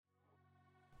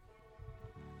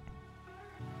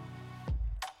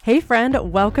Hey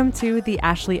friend, welcome to the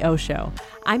Ashley O Show.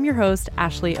 I'm your host,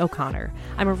 Ashley O'Connor.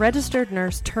 I'm a registered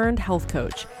nurse turned health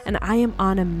coach, and I am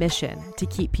on a mission to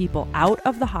keep people out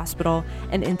of the hospital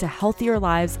and into healthier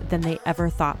lives than they ever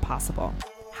thought possible.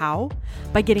 How?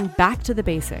 By getting back to the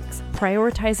basics,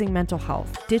 prioritizing mental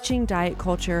health, ditching diet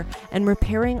culture, and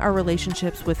repairing our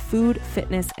relationships with food,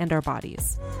 fitness, and our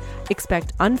bodies.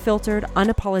 Expect unfiltered,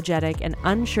 unapologetic, and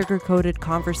unsugar-coated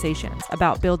conversations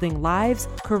about building lives,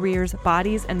 careers,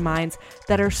 bodies, and minds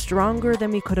that are stronger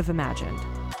than we could have imagined.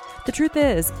 The truth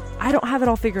is, I don't have it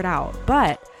all figured out,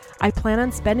 but I plan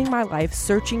on spending my life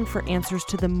searching for answers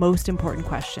to the most important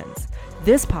questions.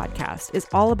 This podcast is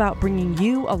all about bringing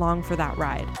you along for that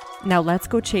ride. Now let's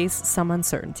go chase some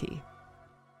uncertainty.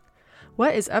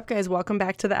 What is up, guys? Welcome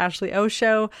back to the Ashley O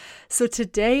Show. So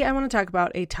today I want to talk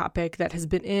about a topic that has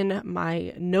been in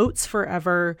my notes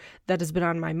forever, that has been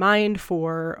on my mind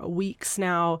for weeks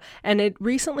now, and it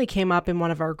recently came up in one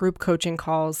of our group coaching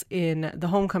calls in the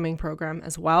homecoming program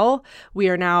as well. We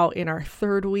are now in our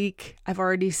third week. I've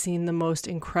already seen the most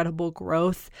incredible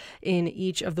growth in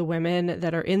each of the women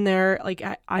that are in there.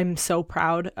 I'm so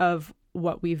proud of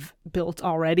what we've built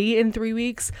already in 3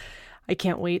 weeks. I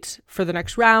can't wait for the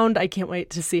next round. I can't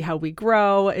wait to see how we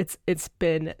grow. It's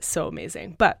been so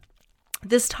amazing. But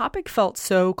this topic felt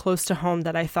so close to home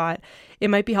that I thought it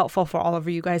might be helpful for all of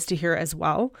you guys to hear as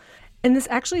well. And this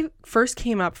actually first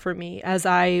came up for me as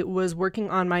I was working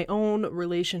on my own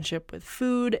relationship with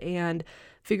food and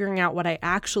figuring out what I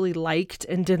actually liked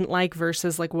and didn't like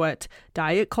versus what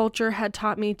diet culture had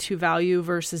taught me to value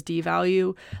versus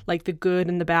devalue, like the good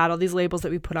and the bad, all these labels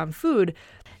that we put on food.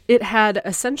 It had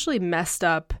essentially messed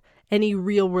up any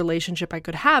real relationship I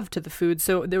could have to the food.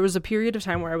 So there was a period of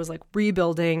time where I was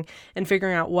rebuilding and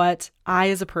figuring out what I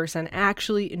as a person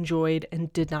actually enjoyed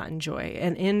and did not enjoy.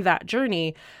 And in that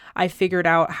journey, I figured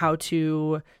out how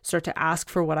to start to ask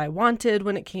for what I wanted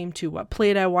when it came to what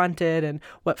plate I wanted and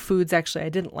what foods actually I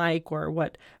didn't like or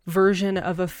what version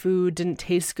of a food didn't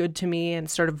taste good to me, and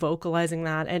started vocalizing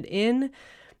that. And in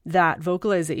that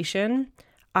vocalization,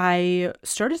 I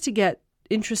started to get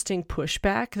interesting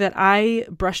pushback that I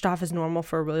brushed off as normal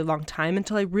for a really long time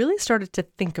until I really started to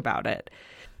think about it.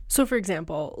 So for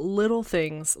example, little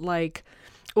things like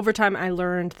over time I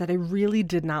learned that I really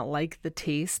did not like the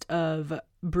taste of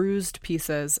bruised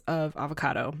pieces of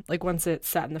avocado. Once it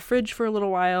sat in the fridge for a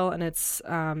little while and it's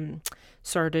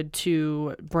started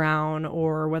to brown,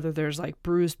 or whether there's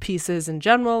bruised pieces in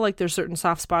general, there's certain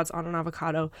soft spots on an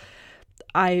avocado,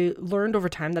 I learned over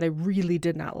time that I really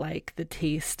did not like the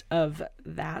taste of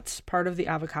that part of the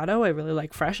avocado. I really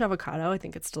like fresh avocado. I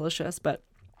think it's delicious, but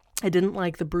I didn't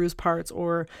like the bruised parts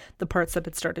or the parts that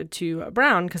had started to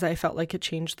brown because I felt like it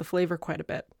changed the flavor quite a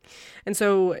bit. And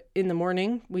so in the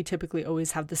morning, we typically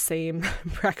always have the same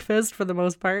breakfast for the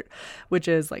most part, which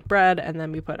is bread, and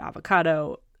then we put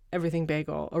avocado, everything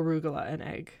bagel, arugula, and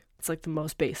egg. It's the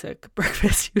most basic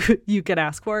breakfast you could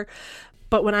ask for.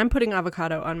 But when I'm putting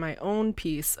avocado on my own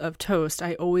piece of toast,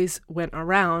 I always went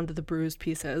around the bruised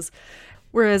pieces.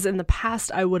 Whereas in the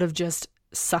past, I would have just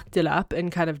sucked it up and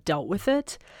kind of dealt with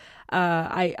it.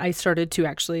 I started to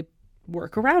actually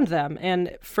work around them.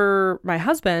 And for my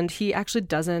husband, he actually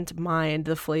doesn't mind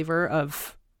the flavor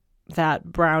of that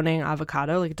browning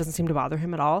avocado. It doesn't seem to bother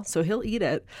him at all. So he'll eat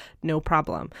it, no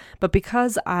problem. But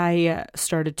because I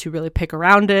started to really pick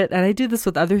around it, and I do this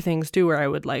with other things too, where I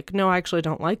would no, I actually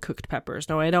don't like cooked peppers.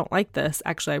 No, I don't like this.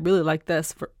 Actually, I really like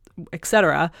this,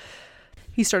 etc.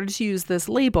 He started to use this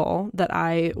label that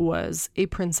I was a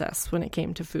princess when it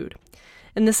came to food.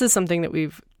 And this is something that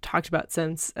we've talked about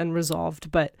since and resolved.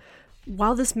 But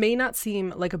while this may not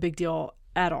seem like a big deal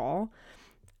at all,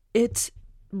 it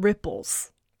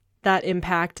ripples that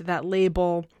impact, that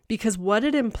label, because what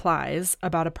it implies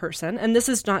about a person, and this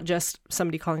is not just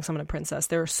somebody calling someone a princess,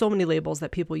 there are so many labels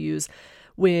that people use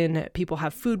when people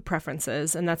have food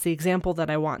preferences, and that's the example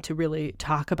that I want to really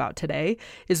talk about today,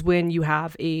 is when you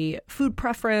have a food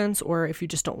preference, or if you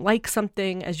just don't like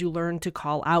something, as you learn to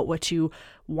call out what you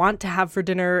want to have for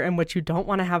dinner and what you don't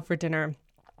want to have for dinner.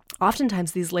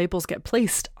 Oftentimes these labels get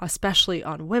placed, especially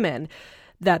on women,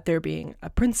 that they're being a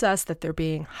princess, that they're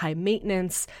being high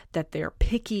maintenance, that they're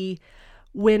picky,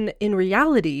 when in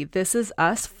reality, this is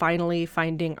us finally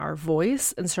finding our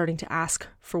voice and starting to ask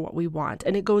for what we want.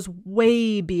 And it goes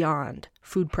way beyond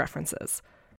food preferences.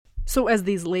 So as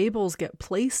these labels get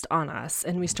placed on us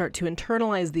and we start to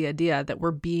internalize the idea that we're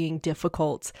being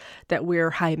difficult, that we're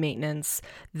high maintenance,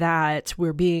 that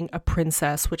we're being a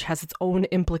princess, which has its own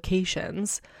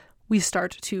implications, We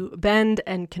start to bend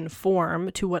and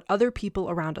conform to what other people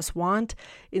around us want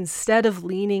instead of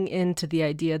leaning into the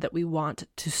idea that we want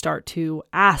to start to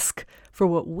ask for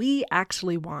what we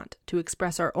actually want, to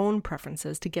express our own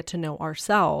preferences, to get to know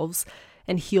ourselves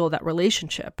and heal that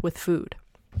relationship with food.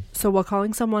 So while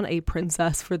calling someone a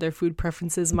princess for their food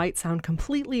preferences might sound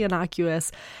completely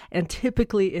innocuous, and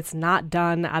typically it's not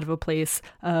done out of a place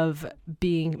of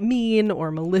being mean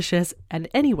or malicious in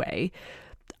any way,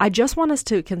 I just want us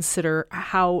to consider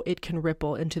how it can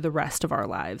ripple into the rest of our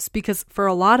lives. Because for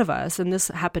a lot of us, and this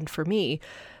happened for me,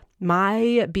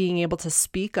 my being able to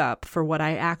speak up for what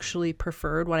I actually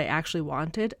preferred, what I actually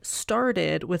wanted,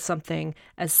 started with something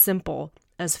as simple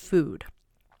as food.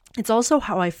 It's also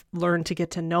how I've learned to get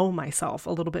to know myself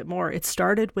a little bit more. It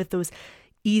started with those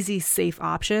easy, safe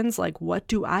options, like what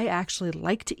do I actually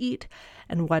like to eat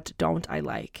and what don't I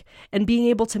like? And being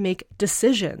able to make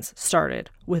decisions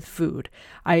started with food.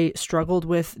 I struggled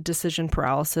with decision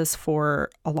paralysis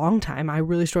for a long time. I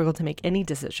really struggled to make any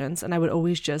decisions, and I would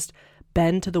always just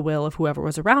bend to the will of whoever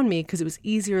was around me because it was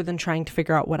easier than trying to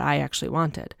figure out what I actually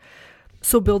wanted.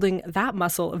 So building that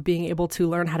muscle of being able to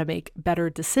learn how to make better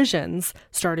decisions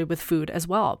started with food as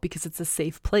well, because it's a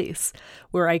safe place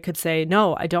where I could say,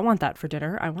 no, I don't want that for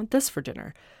dinner. I want this for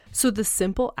dinner. So the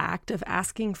simple act of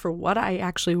asking for what I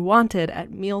actually wanted at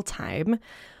mealtime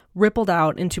rippled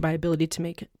out into my ability to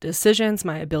make decisions,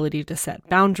 my ability to set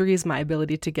boundaries, my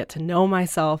ability to get to know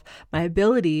myself, my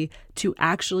ability to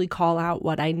actually call out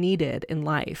what I needed in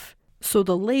life. So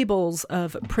the labels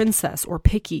of princess or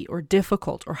picky or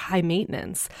difficult or high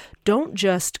maintenance don't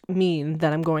just mean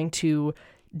that I'm going to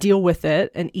deal with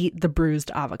it and eat the bruised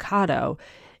avocado.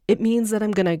 It means that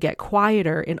I'm going to get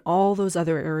quieter in all those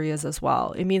other areas as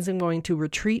well. It means I'm going to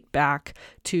retreat back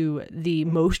to the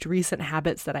most recent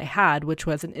habits that I had, which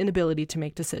was an inability to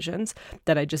make decisions,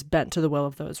 that I just bent to the will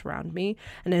of those around me,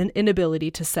 and an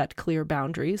inability to set clear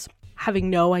boundaries,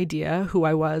 having no idea who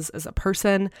I was as a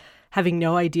person, having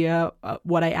no idea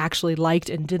what I actually liked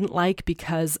and didn't like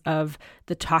because of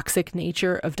the toxic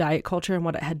nature of diet culture and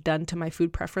what it had done to my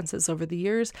food preferences over the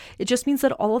years. It just means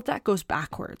that all of that goes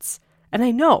backwards. And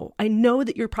I know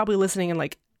that you're probably listening and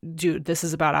like, dude, this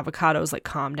is about avocados, like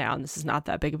calm down. This is not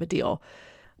that big of a deal.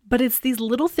 But it's these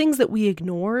little things that we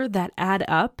ignore that add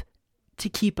up to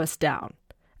keep us down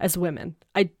as women.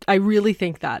 I really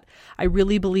think that. I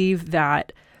really believe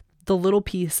that the little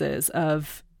pieces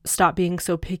of stop being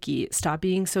so picky, stop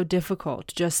being so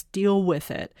difficult, just deal with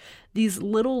it. These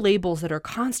little labels that are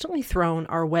constantly thrown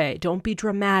our way. Don't be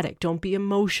dramatic, don't be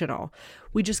emotional.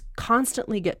 We just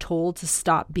constantly get told to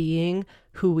stop being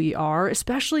who we are,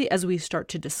 especially as we start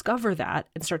to discover that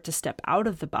and start to step out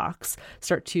of the box,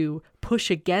 start to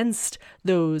push against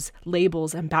those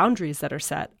labels and boundaries that are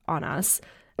set on us.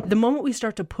 The moment we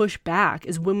start to push back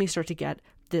is when we start to get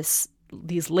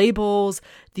these labels,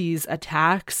 these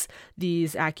attacks,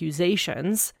 these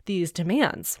accusations, these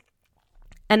demands.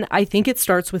 And I think it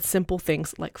starts with simple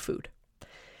things like food.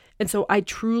 And so I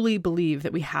truly believe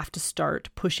that we have to start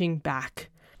pushing back.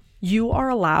 You are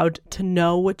allowed to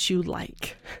know what you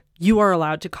like. You are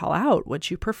allowed to call out what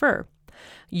you prefer.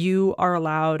 You are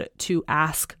allowed to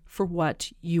ask for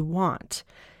what you want.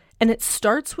 And it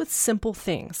starts with simple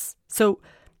things. So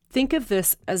think of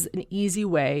this as an easy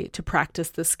way to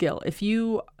practice the skill. If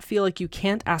you feel like you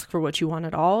can't ask for what you want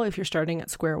at all, if you're starting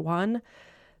at square one,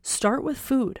 start with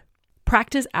food.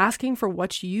 Practice asking for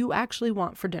what you actually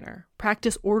want for dinner.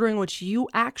 Practice ordering what you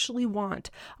actually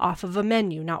want off of a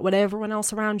menu, not what everyone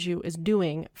else around you is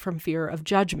doing from fear of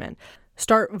judgment.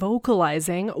 Start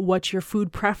vocalizing what your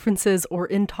food preferences or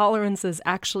intolerances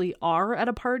actually are at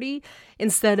a party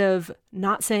instead of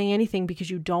not saying anything because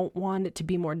you don't want it to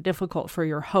be more difficult for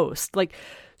your host. Like,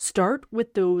 start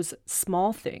with those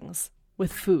small things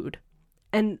with food.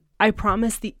 And I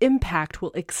promise the impact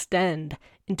will extend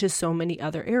into so many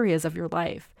other areas of your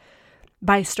life.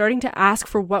 By starting to ask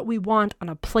for what we want on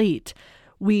a plate,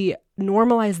 we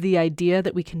normalize the idea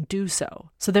that we can do so.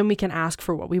 So then we can ask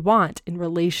for what we want in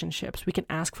relationships. We can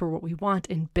ask for what we want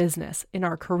in business, in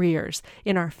our careers,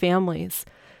 in our families.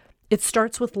 It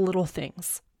starts with little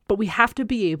things, but we have to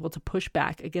be able to push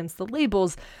back against the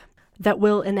labels that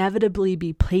will inevitably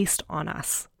be placed on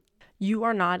us. You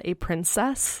are not a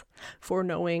princess for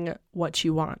knowing what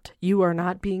you want. You are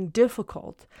not being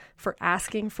difficult for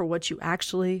asking for what you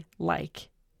actually like,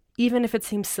 even if it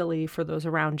seems silly for those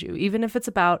around you, even if it's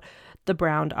about the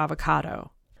browned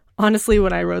avocado. Honestly,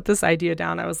 when I wrote this idea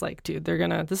down, I was like, dude,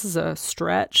 this is a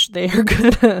stretch. They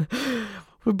are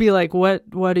would be like, what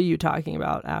are you talking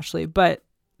about, Ashley? But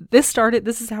this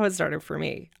is how it started for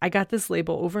me. I got this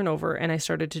label over and over, and I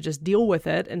started to just deal with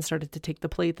it and started to take the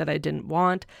plate that I didn't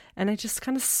want. And I just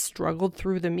kind of struggled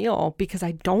through the meal because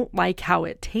I don't like how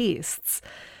it tastes.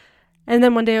 And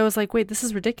then one day I was like, wait, this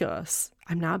is ridiculous.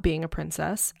 I'm not being a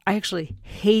princess. I actually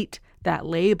hate that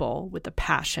label with a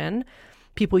passion.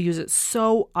 People use it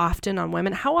so often on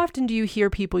women. How often do you hear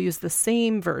people use the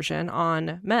same version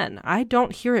on men? I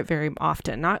don't hear it very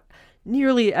often, not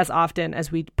nearly as often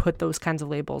as we put those kinds of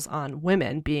labels on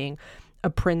women being a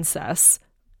princess.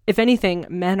 If anything,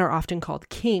 men are often called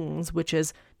kings, which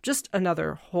is just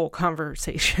another whole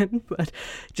conversation, but it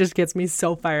just gets me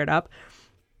so fired up.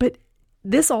 But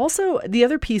this also, the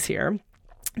other piece here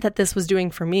that this was doing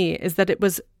for me is that it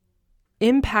was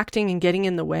impacting and getting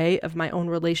in the way of my own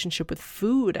relationship with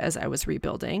food as I was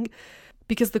rebuilding,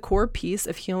 because the core piece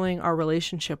of healing our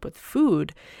relationship with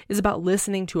food is about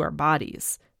listening to our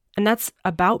bodies. And that's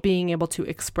about being able to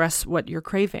express what you're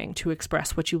craving, to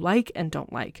express what you like and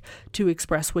don't like, to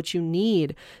express what you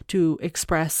need, to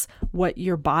express what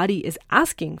your body is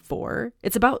asking for.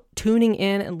 It's about tuning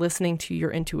in and listening to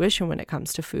your intuition when it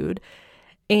comes to food.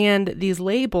 And these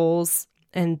labels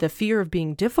and the fear of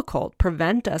being difficult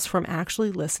prevent us from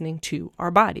actually listening to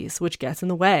our bodies, which gets in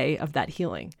the way of that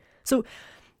healing. So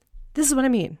this is what I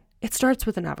mean. It starts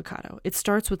with an avocado. It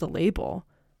starts with a label,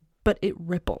 but it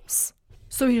ripples.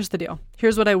 So here's the deal.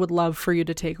 Here's what I would love for you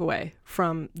to take away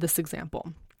from this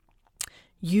example.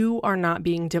 You are not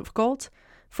being difficult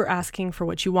for asking for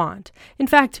what you want. In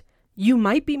fact, you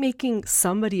might be making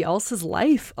somebody else's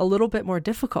life a little bit more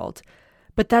difficult,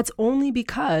 but that's only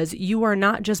because you are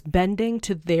not just bending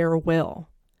to their will.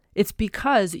 It's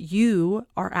because you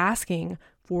are asking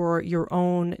for your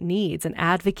own needs and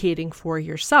advocating for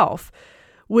yourself,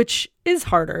 which is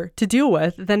harder to deal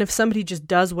with than if somebody just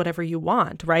does whatever you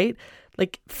want, right?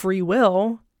 Like free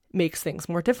will makes things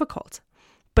more difficult.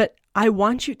 But I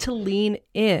want you to lean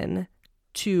in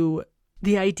to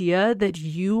the idea that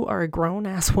you are a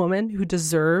grown-ass woman who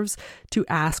deserves to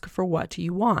ask for what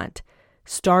you want.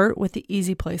 Start with the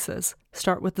easy places.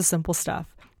 Start with the simple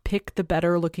stuff. Pick the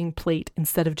better looking plate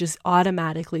instead of just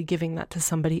automatically giving that to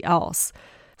somebody else.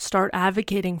 Start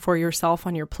advocating for yourself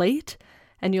on your plate,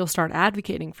 and you'll start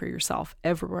advocating for yourself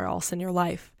everywhere else in your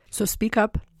life. So speak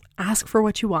up, ask for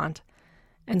what you want,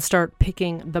 and start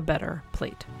picking the better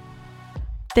plate.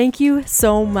 Thank you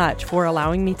so much for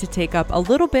allowing me to take up a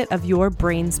little bit of your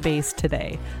brain space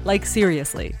today. Like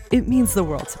seriously, it means the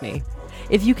world to me.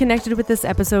 If you connected with this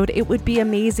episode, it would be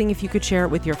amazing if you could share it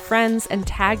with your friends and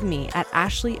tag me at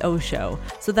Ashley O Show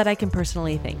so that I can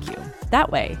personally thank you.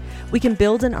 That way, we can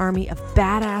build an army of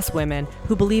badass women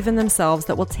who believe in themselves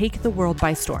that will take the world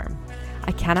by storm.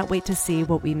 I cannot wait to see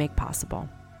what we make possible.